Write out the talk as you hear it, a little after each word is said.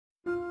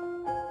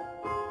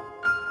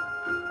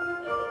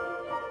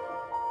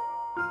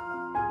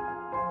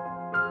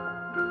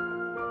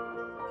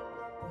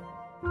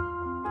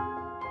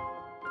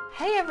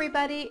Hey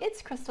everybody,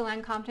 it's Crystal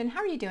and Compton. How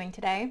are you doing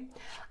today?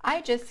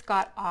 I just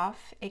got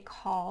off a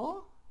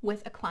call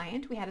with a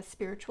client. We had a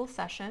spiritual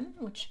session,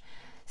 which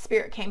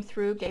Spirit came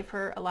through, gave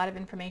her a lot of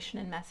information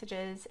and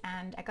messages,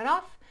 and I got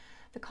off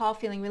the call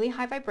feeling really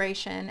high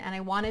vibration, and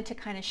I wanted to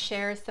kind of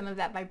share some of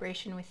that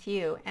vibration with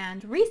you.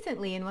 And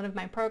recently in one of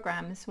my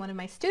programs, one of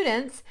my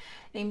students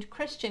named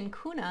Christian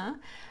Kuna,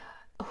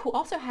 who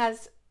also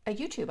has a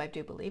YouTube, I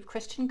do believe,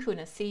 Christian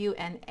Kuna,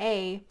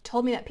 C-U-N-A,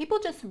 told me that people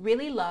just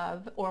really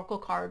love oracle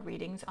card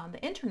readings on the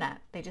internet.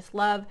 They just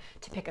love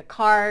to pick a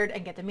card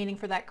and get the meaning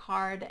for that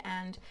card,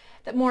 and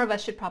that more of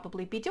us should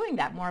probably be doing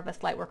that, more of us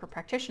lightworker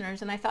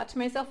practitioners. And I thought to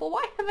myself, well,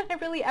 why haven't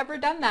I really ever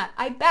done that?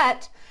 I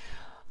bet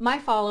my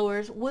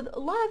followers would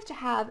love to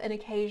have an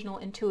occasional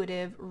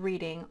intuitive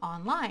reading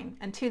online.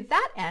 And to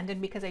that end,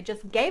 and because I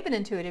just gave an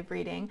intuitive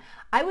reading,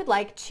 I would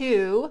like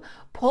to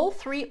pull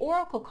 3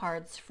 oracle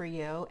cards for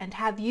you and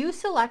have you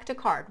select a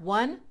card,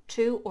 1,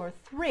 2, or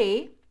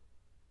 3,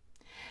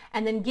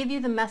 and then give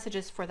you the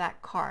messages for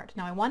that card.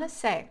 Now I want to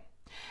say,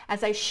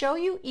 as I show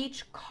you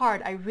each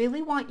card, I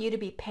really want you to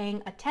be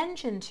paying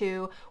attention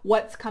to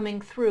what's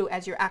coming through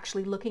as you're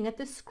actually looking at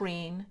the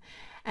screen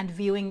and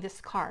viewing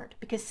this card,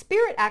 because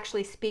Spirit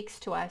actually speaks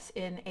to us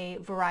in a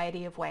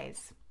variety of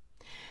ways.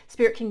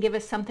 Spirit can give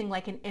us something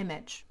like an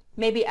image.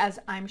 Maybe as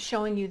I'm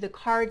showing you the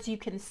cards, you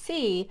can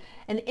see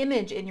an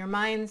image in your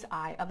mind's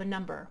eye of a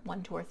number,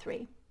 1, 2, or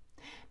 3.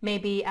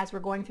 Maybe as we're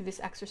going through this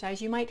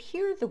exercise, you might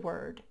hear the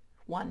word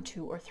 1,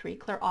 2, or 3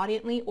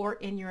 clairaudiently or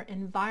in your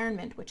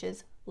environment, which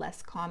is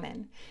less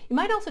common. You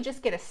might also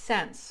just get a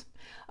sense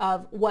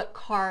of what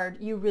card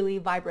you really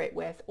vibrate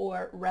with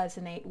or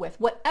resonate with.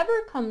 Whatever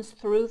comes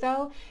through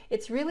though,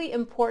 it's really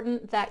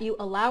important that you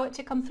allow it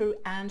to come through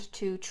and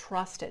to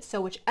trust it.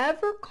 So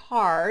whichever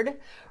card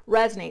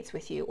resonates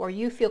with you or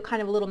you feel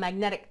kind of a little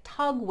magnetic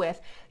tug with,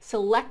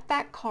 select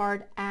that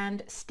card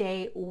and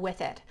stay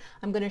with it.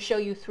 I'm going to show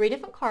you 3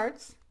 different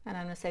cards, and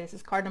I'm going to say this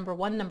is card number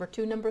 1, number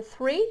 2, number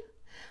 3.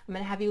 I'm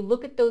going to have you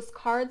look at those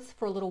cards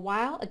for a little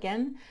while,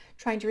 again,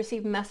 trying to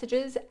receive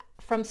messages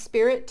from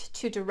Spirit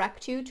to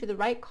direct you to the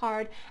right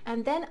card,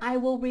 and then I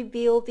will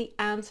reveal the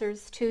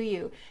answers to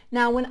you.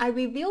 Now, when I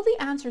reveal the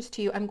answers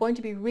to you, I'm going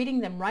to be reading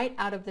them right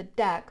out of the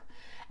deck,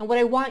 and what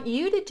I want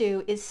you to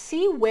do is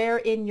see where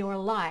in your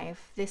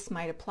life this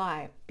might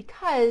apply,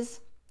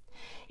 because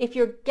if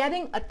you're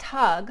getting a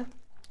tug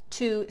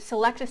to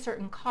select a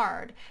certain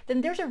card,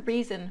 then there's a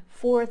reason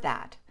for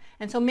that.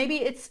 And so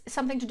maybe it's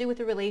something to do with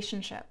a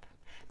relationship.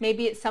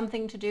 Maybe it's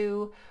something to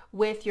do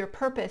with your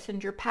purpose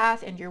and your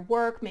path and your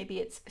work. Maybe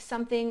it's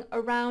something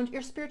around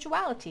your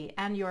spirituality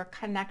and your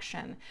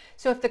connection.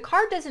 So if the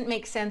card doesn't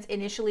make sense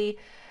initially,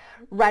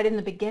 right in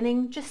the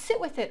beginning, just sit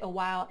with it a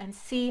while and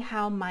see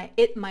how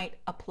it might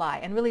apply,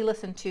 and really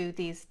listen to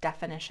these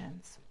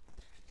definitions.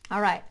 All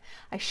right,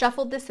 I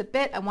shuffled this a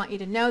bit. I want you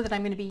to know that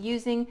I'm going to be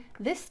using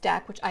this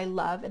deck, which I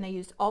love and I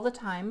use all the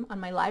time on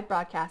my live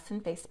broadcasts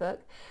on Facebook.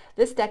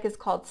 This deck is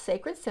called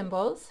Sacred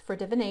Symbols for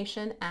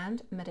Divination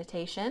and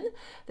Meditation.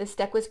 This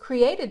deck was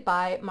created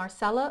by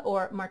Marcella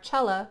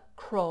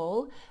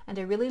Kroll, and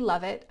I really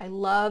love it. I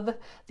love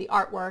the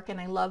artwork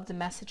and I love the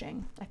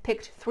messaging. I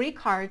picked 3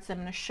 cards. I'm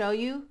going to show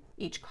you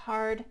each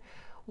card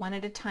one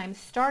at a time,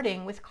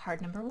 starting with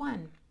card number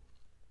 1.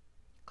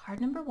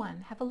 Card number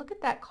 1. Have a look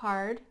at that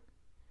card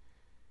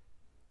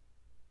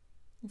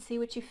and see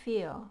what you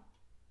feel.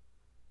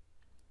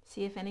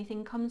 See if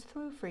anything comes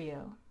through for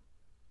you.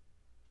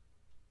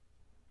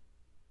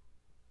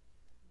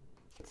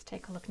 Let's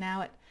take a look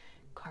now at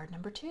card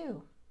number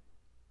 2.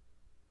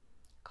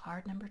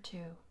 Card number 2.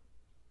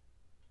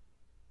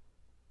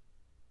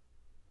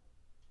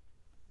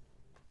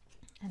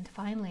 And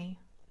finally,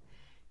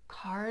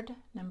 card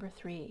number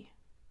 3.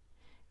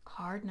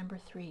 Card number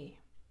 3.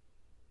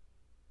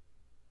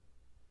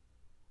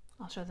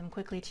 I'll show them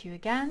quickly to you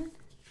again.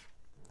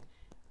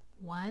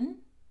 1,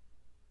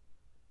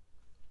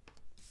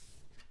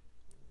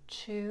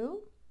 2,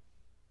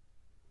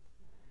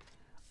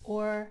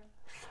 or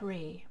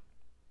 3.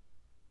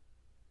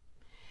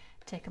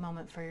 Take a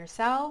moment for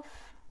yourself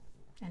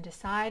and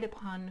decide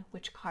upon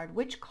which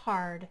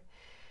card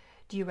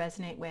do you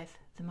resonate with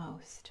the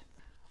most?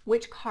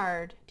 Which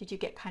card did you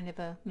get kind of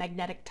a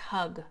magnetic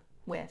tug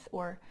with,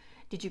 or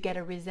did you get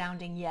a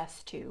resounding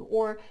yes to,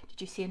 or did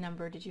you see a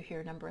number, did you hear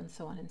a number, and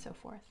so on and so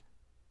forth?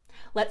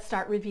 Let's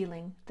start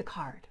revealing the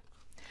card.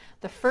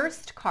 The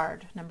first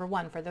card, number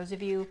 1, for those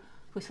of you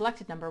who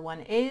selected number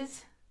 1,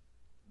 is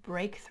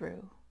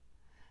Breakthrough.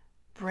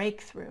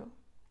 Breakthrough.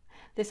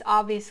 This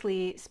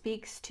obviously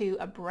speaks to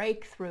a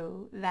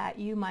breakthrough that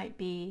you might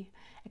be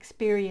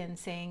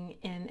experiencing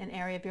in an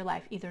area of your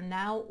life, either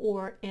now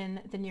or in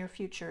the near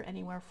future,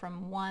 anywhere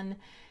from 1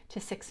 to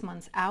 6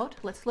 months out.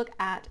 Let's look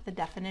at the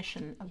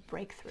definition of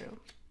breakthrough.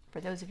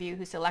 For those of you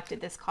who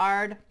selected this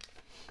card,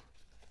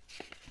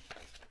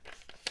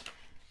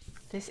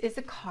 this is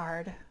a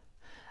card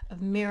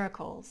of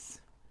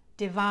miracles,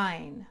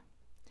 divine.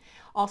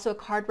 Also a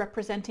card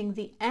representing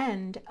the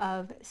end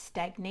of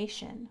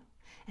stagnation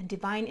and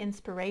divine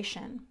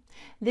inspiration.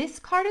 This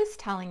card is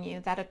telling you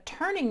that a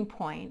turning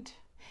point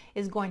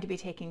is going to be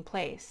taking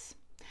place.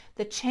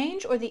 The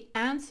change or the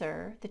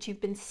answer that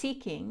you've been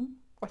seeking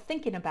or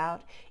thinking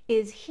about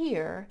is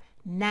here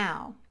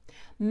now.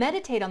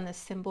 Meditate on this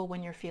symbol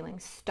when you're feeling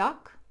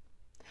stuck,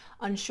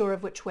 unsure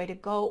of which way to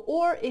go,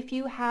 or if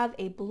you have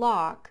a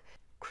block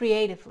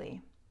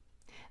creatively.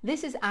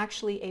 This is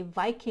actually a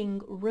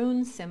Viking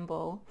rune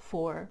symbol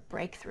for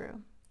breakthrough.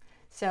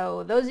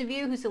 So those of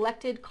you who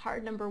selected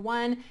card number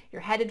 1,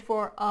 you're headed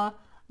for a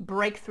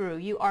breakthrough.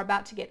 You are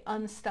about to get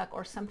unstuck,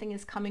 or something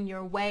is coming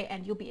your way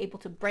and you'll be able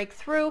to break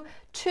through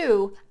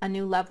to a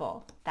new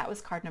level. That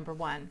was card number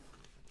 1.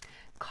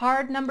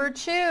 Card number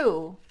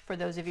 2, for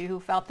those of you who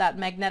felt that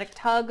magnetic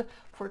tug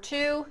for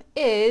 2,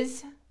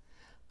 is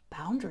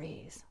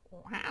boundaries.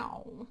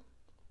 Wow.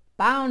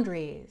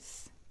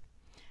 Boundaries.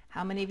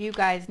 How many of you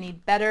guys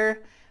need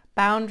better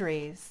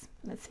boundaries?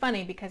 And it's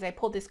funny because I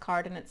pulled this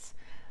card and it's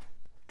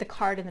the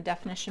card in the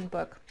definition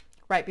book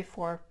right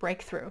before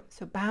breakthrough.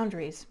 So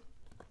boundaries.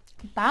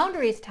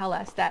 Boundaries tell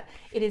us that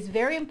it is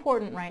very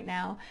important right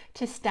now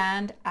to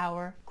stand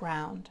our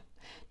ground,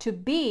 to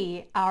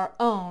be our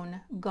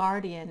own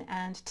guardian,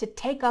 and to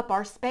take up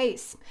our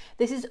space.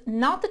 This is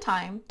not the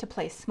time to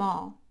play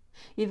small.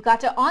 You've got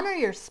to honor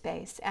your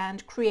space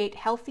and create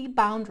healthy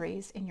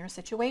boundaries in your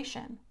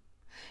situation.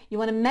 You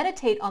want to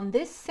meditate on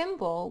this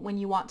symbol when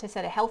you want to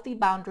set a healthy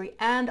boundary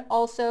and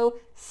also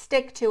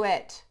stick to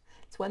it.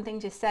 It's one thing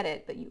to set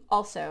it, but you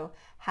also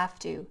have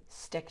to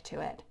stick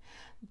to it.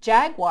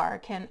 Jaguar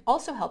can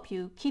also help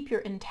you keep your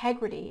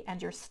integrity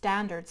and your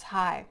standards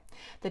high.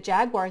 The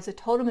jaguar is a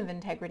totem of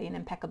integrity and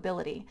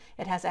impeccability.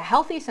 It has a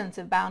healthy sense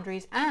of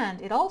boundaries,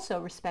 and it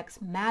also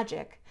respects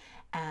magic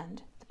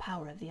and the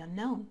power of the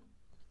unknown.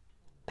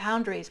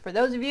 Boundaries. For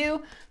those of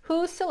you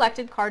who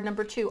selected card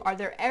number 2, are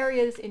there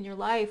areas in your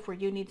life where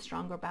you need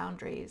stronger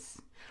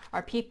boundaries?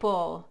 Are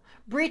people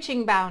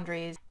breaching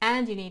boundaries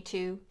and you need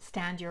to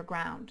stand your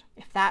ground?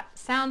 If that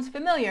sounds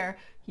familiar,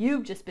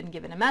 you've just been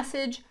given a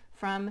message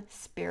from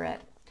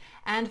Spirit.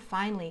 And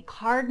finally,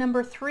 card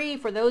number 3,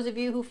 for those of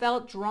you who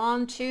felt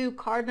drawn to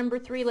card number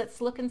 3, let's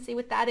look and see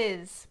what that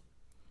is.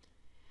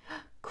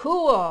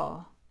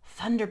 Cool.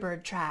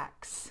 Thunderbird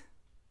tracks.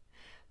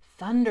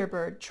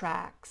 Thunderbird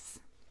tracks.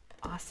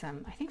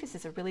 Awesome. I think this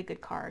is a really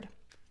good card.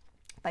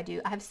 I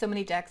have so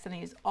many decks and I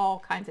use all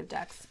kinds of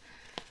decks.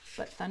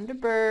 But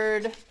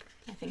Thunderbird,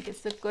 I think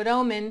it's a good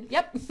omen.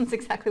 Yep, that's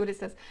exactly what it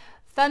says.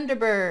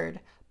 Thunderbird.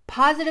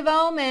 Positive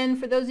omen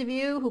for those of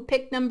you who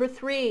picked number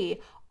 3.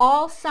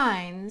 All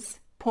signs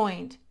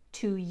point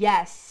to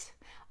yes,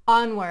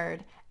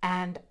 onward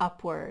and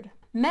upward.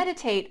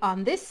 Meditate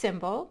on this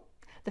symbol,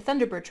 the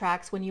Thunderbird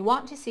tracks, when you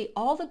want to see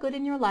all the good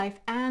in your life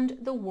and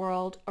the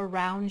world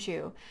around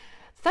you.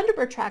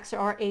 Thunderbird tracks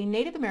are a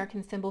Native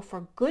American symbol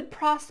for good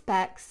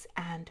prospects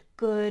and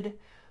good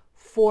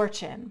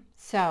fortune.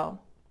 So,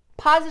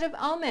 positive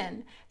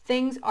omen.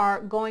 Things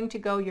are going to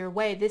go your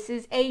way. This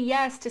is a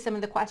yes to some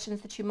of the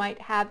questions that you might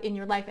have in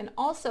your life. And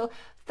also,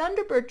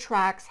 Thunderbird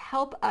tracks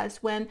help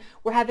us when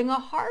we're having a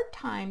hard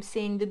time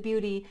seeing the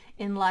beauty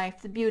in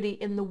life, the beauty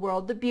in the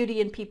world, the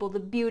beauty in people, the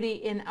beauty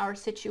in our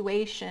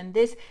situation.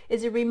 This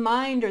is a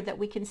reminder that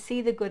we can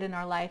see the good in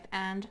our life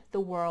and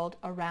the world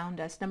around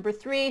us. Number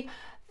 3,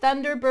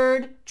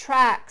 Thunderbird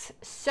tracks.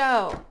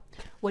 So,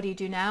 what do you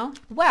do now?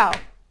 Well,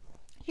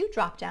 you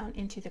drop down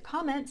into the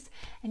comments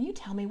and you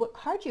tell me what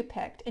card you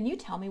picked, and you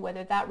tell me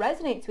whether that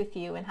resonates with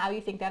you and how you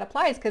think that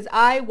applies, because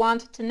I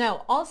want to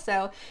know.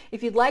 Also,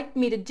 if you'd like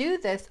me to do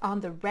this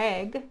on the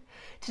reg,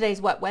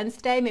 today's what,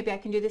 Wednesday? Maybe I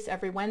can do this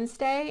every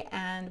Wednesday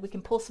and we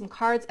can pull some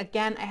cards.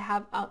 Again, I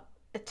have a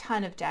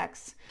ton of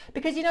decks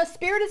because, you know,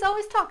 Spirit is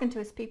always talking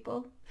to us,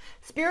 people.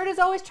 Spirit is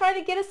always trying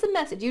to get us a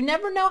message. You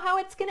never know how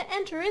it's going to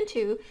enter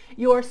into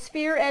your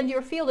sphere and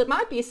your field. It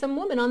might be some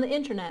woman on the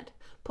internet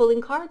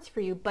pulling cards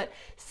for you, but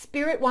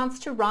Spirit wants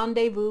to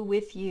rendezvous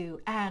with you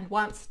and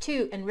wants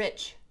to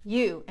enrich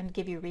you and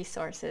give you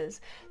resources.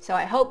 So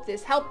I hope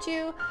this helped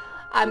you.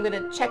 I'm going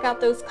to check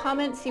out those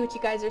comments, see what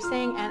you guys are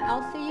saying, and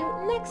I'll see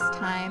you next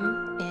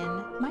time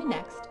in my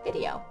next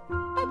video.